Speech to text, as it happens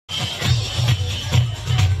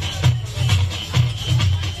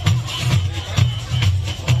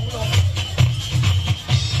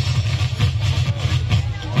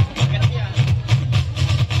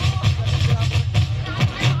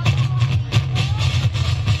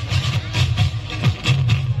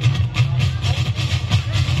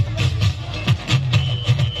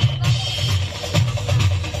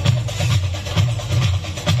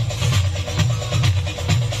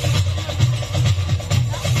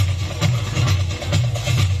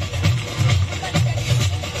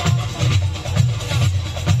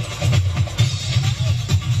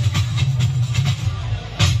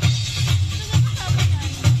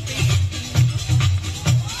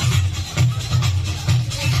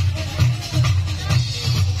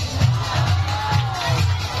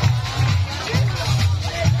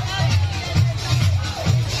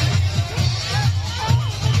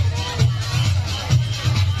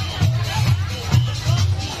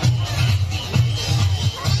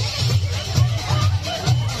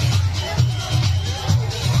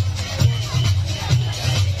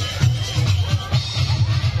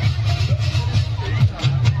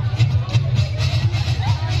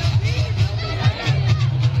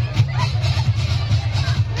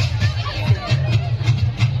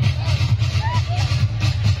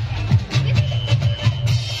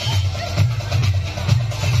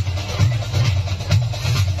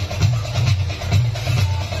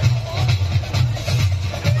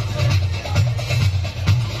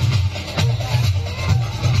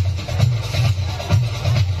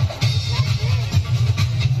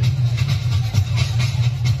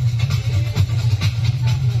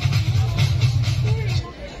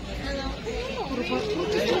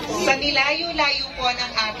Ilayo-layo po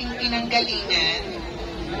ng aking pinanggalingan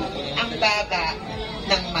ang baba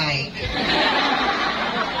ng mic.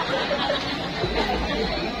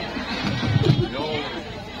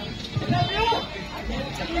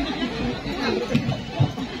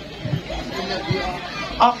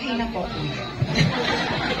 Okay na po, kuya.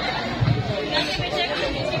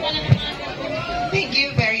 Thank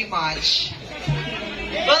you very much.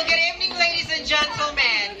 Well, good evening, ladies and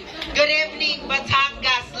gentlemen. Good evening,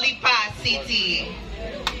 Batangas, Lipa City.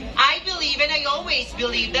 I believe, and I always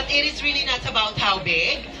believe, that it is really not about how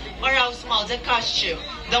big or how small the costume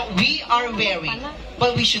that we are wearing.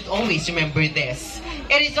 But we should always remember this.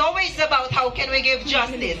 It is always about how can we give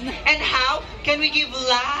justice and how can we give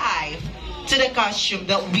life to the costume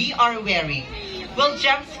that we are wearing. Well,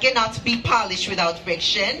 gems cannot be polished without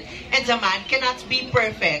friction, and a man cannot be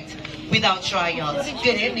perfect without trials.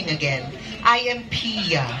 Good evening again. I am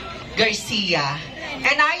Pia Garcia,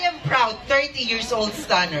 and I am proud 30 years old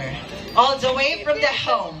stunner, all the way from the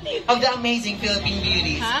home of the amazing Philippine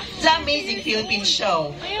beauties, the amazing Philippine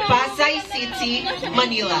show, Pasay City,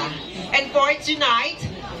 Manila. And for tonight,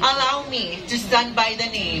 allow me to stand by the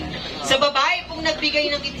name sa babae pong nagbigay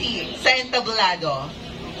ng ngiti sa entablado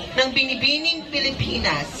ng Binibining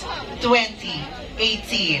Pilipinas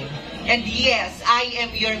 2018. And yes, I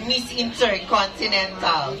am your Miss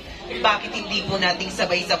Intercontinental. Bakit hindi po nating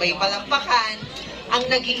sabay-sabay palakpakan ang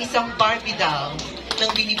nag-iisang Barbie doll ng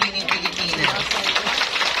Binibining Pilipinas?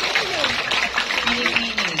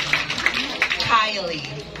 Binibining Kylie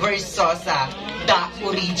Versosa, the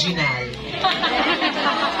original.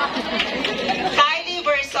 Kylie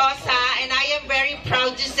Versosa, and I am very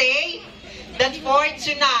proud to say that for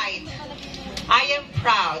tonight, I am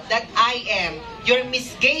proud that I am your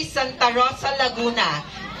Miss Gay Santa Rosa Laguna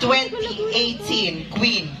 2018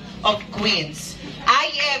 Queen of Queens.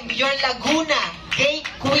 I am your Laguna Gay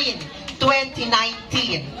Queen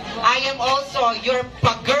 2019. I am also your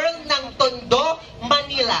Pagirl ng Tondo,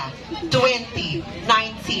 Manila 2019.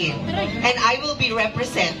 And I will be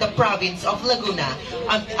represent the province of Laguna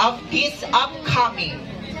of this upcoming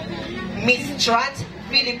Miss Trans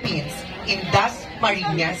Philippines in Das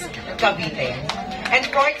Marinas, Cavite. And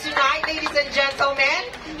for tonight, ladies and gentlemen,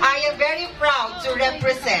 I am very proud to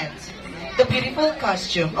represent the beautiful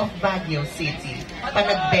costume of Baguio City,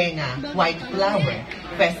 Panagbenga White Flower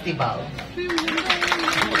Festival.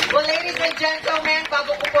 Well, ladies and gentlemen,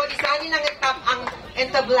 bago ko po lisanin ang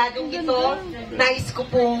entabladong ito, nais ko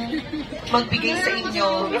pong magbigay sa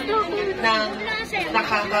inyo ng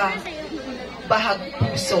nakakabahag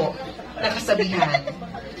puso na kasabihan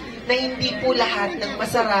na hindi po lahat ng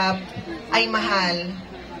masarap ay mahal.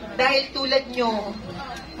 Dahil tulad nyo,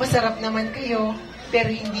 masarap naman kayo, pero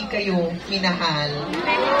hindi kayo minahal.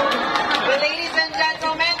 Well, ladies and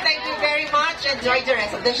gentlemen, thank you very much. Enjoy the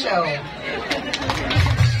rest of the show.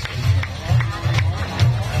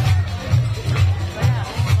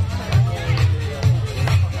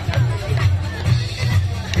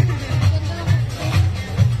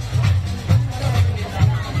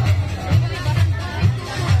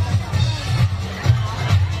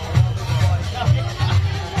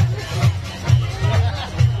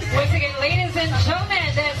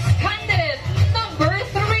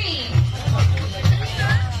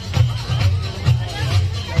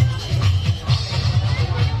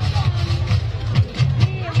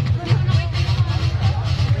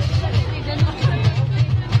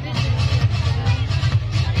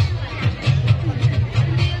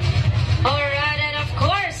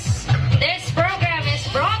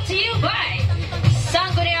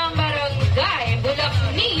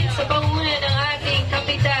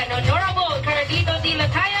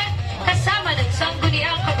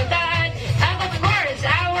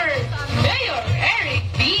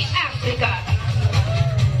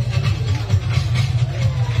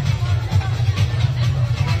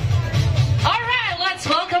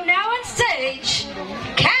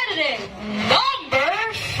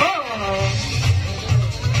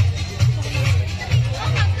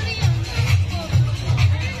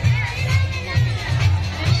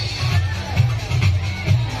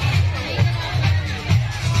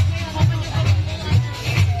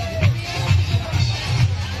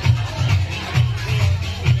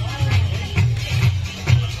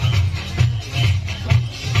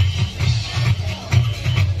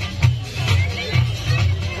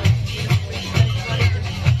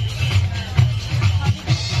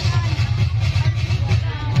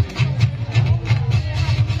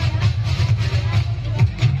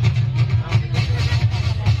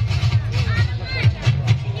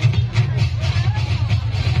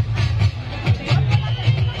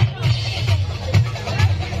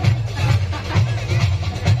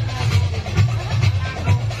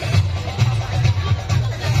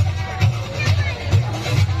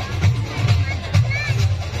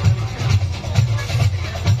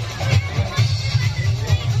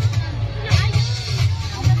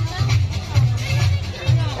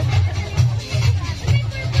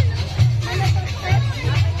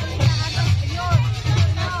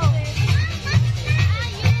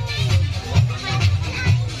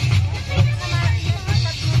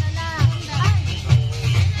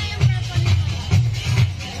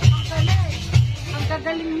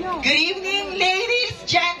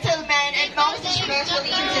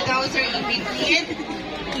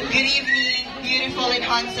 and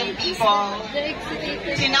handsome people.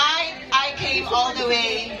 Tonight, I came all the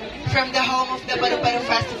way from the home of the Paru-Paru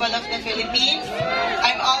Festival of the Philippines.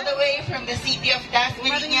 I'm all the way from the city of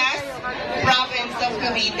Dasmariñas, province of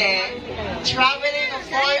Cavite. Traveling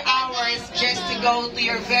 4 hours just to go to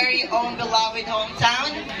your very own beloved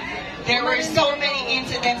hometown. There were so many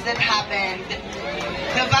incidents that happened.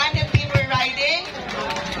 The van that we were riding,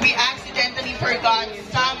 we accidentally forgot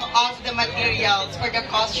some of the materials for the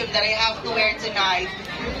costume that I have to wear tonight.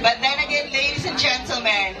 But then again, ladies and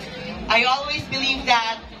gentlemen, I always believe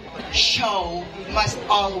that show must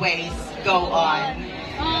always go on.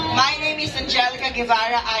 My name is Angelica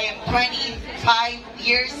Guevara. I am 25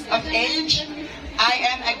 years of age. I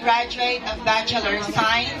am a graduate of Bachelor of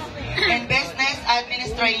Science in Business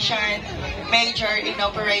Administration, major in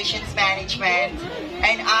Operations Management.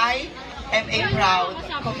 And I am a proud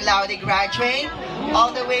cum laude graduate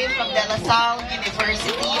all the way from the La Salle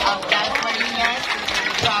University of Dasmariñas,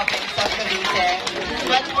 province of Cavite.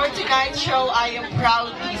 But for tonight's show, I am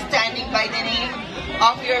proudly standing by the name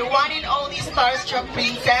of your one and only starstruck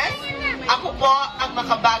princess. Ako po ang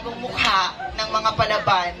makabagong mukha ng mga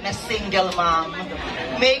palaban na single mom.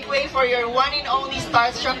 Make way for your one and only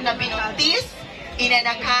starstruck na binuntis,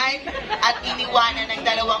 inanakan at iniwanan ng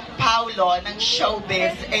dalawang Paulo ng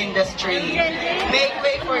showbiz industry. Make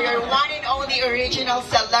way for your one and only original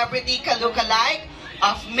celebrity ka-lookalike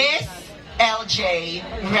of Miss LJ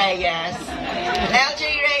Reyes. LJ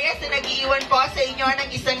Reyes na nag-iwan po sa inyo ng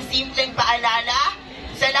isang simpleng paalala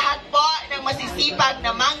sa lahat po ng masisipag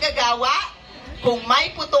na manggagawa. Kung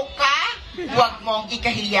may putok ka, huwag mong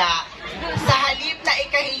ikahiya. Sa halip na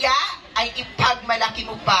ikahiya, ay ipagmalaki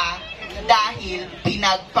mo pa dahil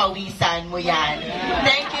pinagpawisan mo yan.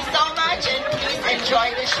 Thank you so much and please enjoy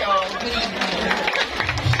the show. Good evening.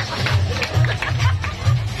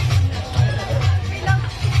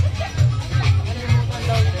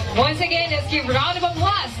 Once again, let's give a round of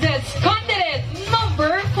applause. That's candidate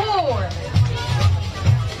number 4.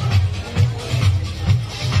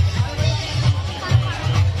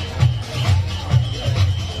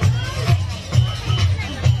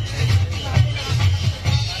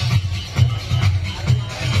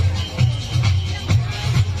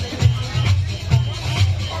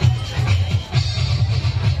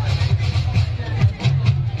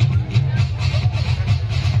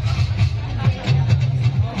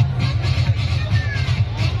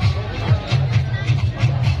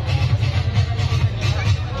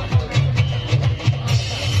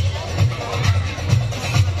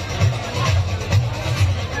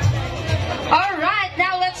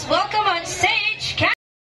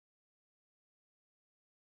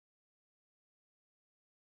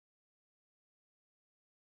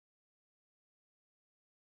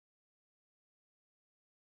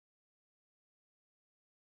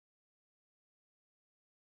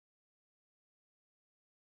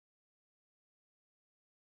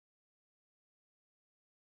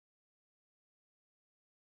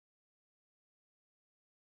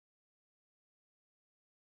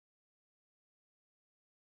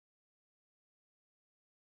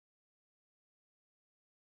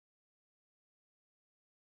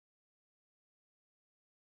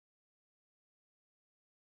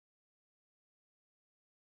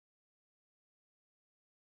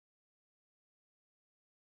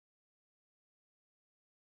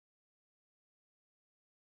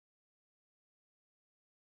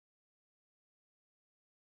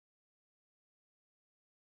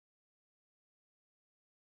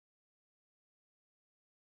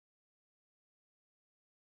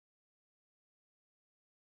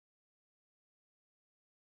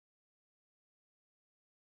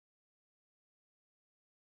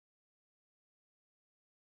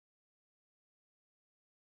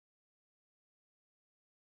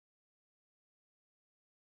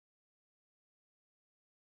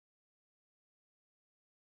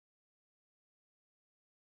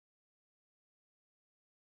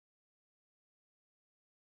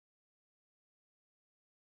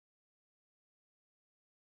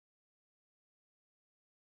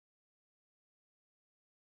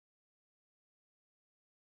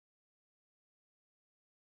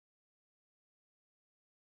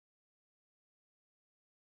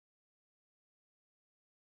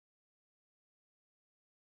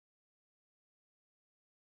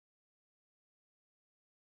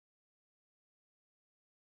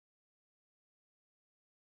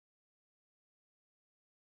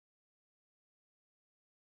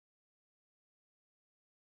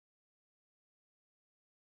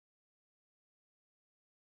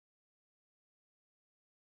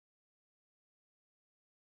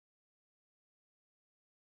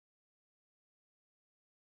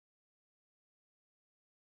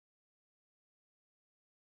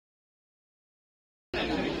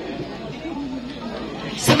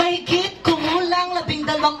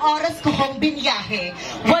 oras ko hong biniyahe.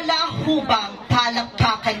 Wala hubang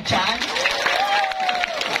palakpakan dyan?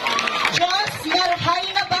 Diyos, marhay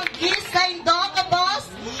na bang kisay do ka, boss?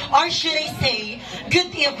 Or should I say,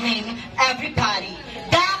 good evening, everybody.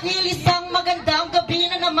 Dahil isang magandang gabi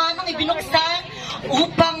na naman ang ibinuksan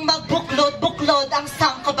upang magbuklod-buklod ang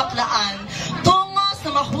sangkabaklaan tungo sa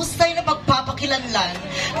mahusay na pagpapakilanlan,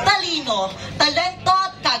 talino, talento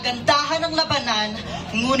at kagandahan ng labanan,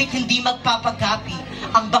 ngunit hindi magpapagapi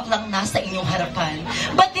ang baklang nasa inyong harapan.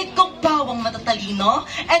 Batid kong bawang matatalino,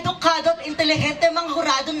 edukado at intelihente mga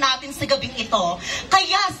hurado natin sa gabing ito.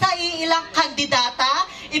 Kaya sa iilang kandidata,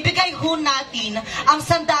 ibigay ho natin ang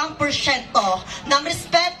 100% ng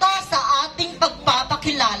respeto sa ating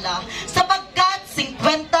pagpapakilala sapagkat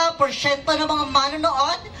 50% ng mga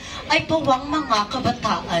manonood ay pawang mga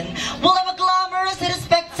kabataan. We'll have a glamorous and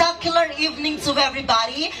spectacular evening to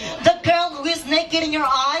everybody. The girl who is naked in your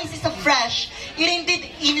eyes is a fresh, it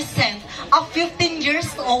indeed innocent, a 15 years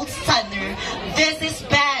old stunner. This is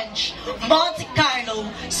Benj, Monte Carlo,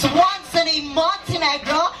 Swanson in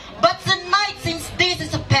Montenegro. But tonight, since this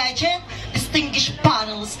is a pageant, distinguished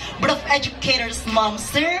panels, board of educators, mom,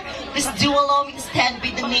 sir, please do allow me to stand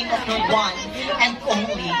by the name of your one and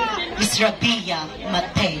only, Miss Rabia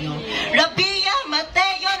Mateo. Rabia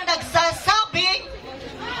Mateo na nagsasabing,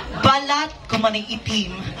 balat ko man ay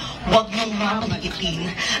itim, huwag mong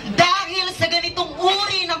mamaliitin. Dahil sa ganitong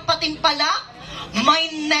uri ng patimpalak,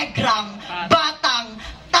 may negrang, batang,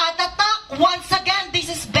 tatatak. Once again, this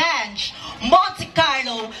is Benj, Monte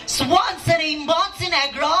Carlo, Swanson in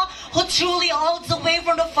Montenegro, who truly holds away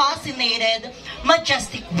from the fascinated,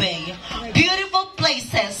 majestic way. Beautiful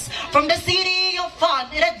places from the city of fun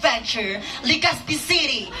and adventure, Legazpi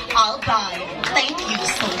City, Albay. Thank you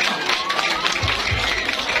so much.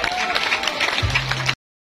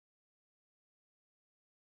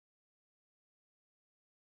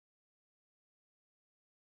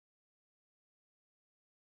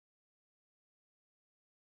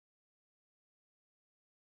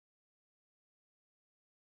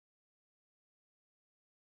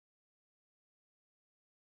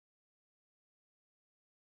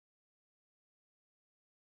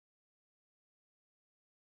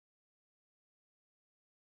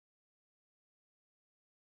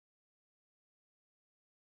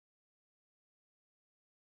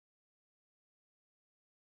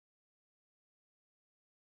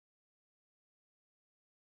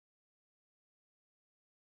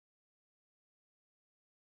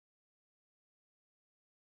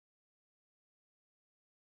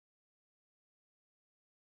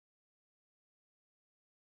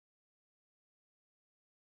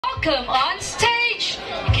 Welcome on stage,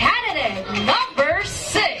 candidate number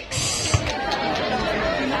 6.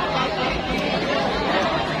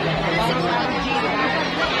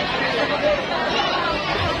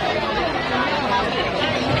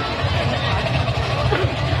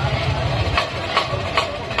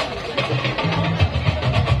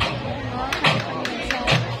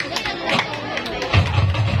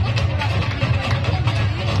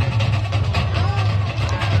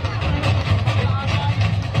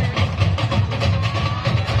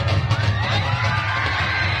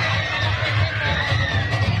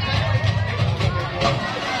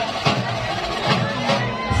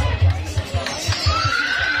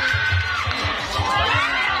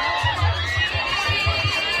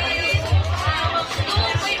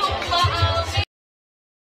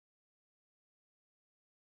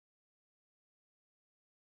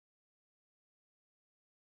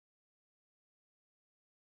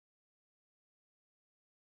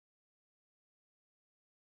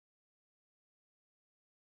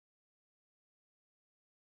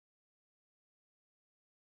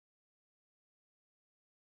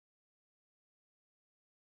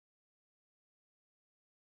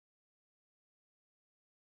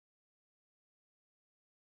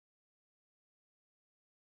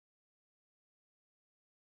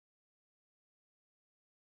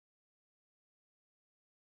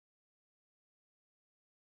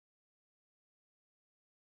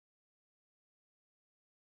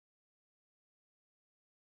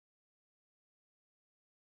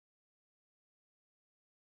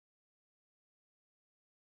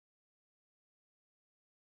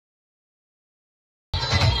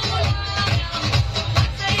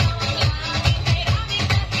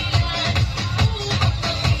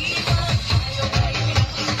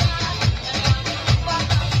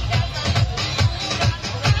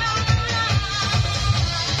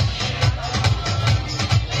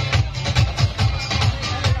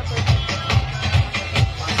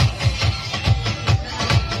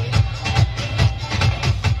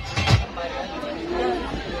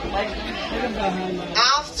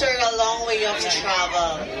 After a long way of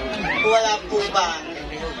travel, wala po ba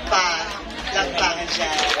lagpagan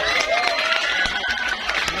dyan?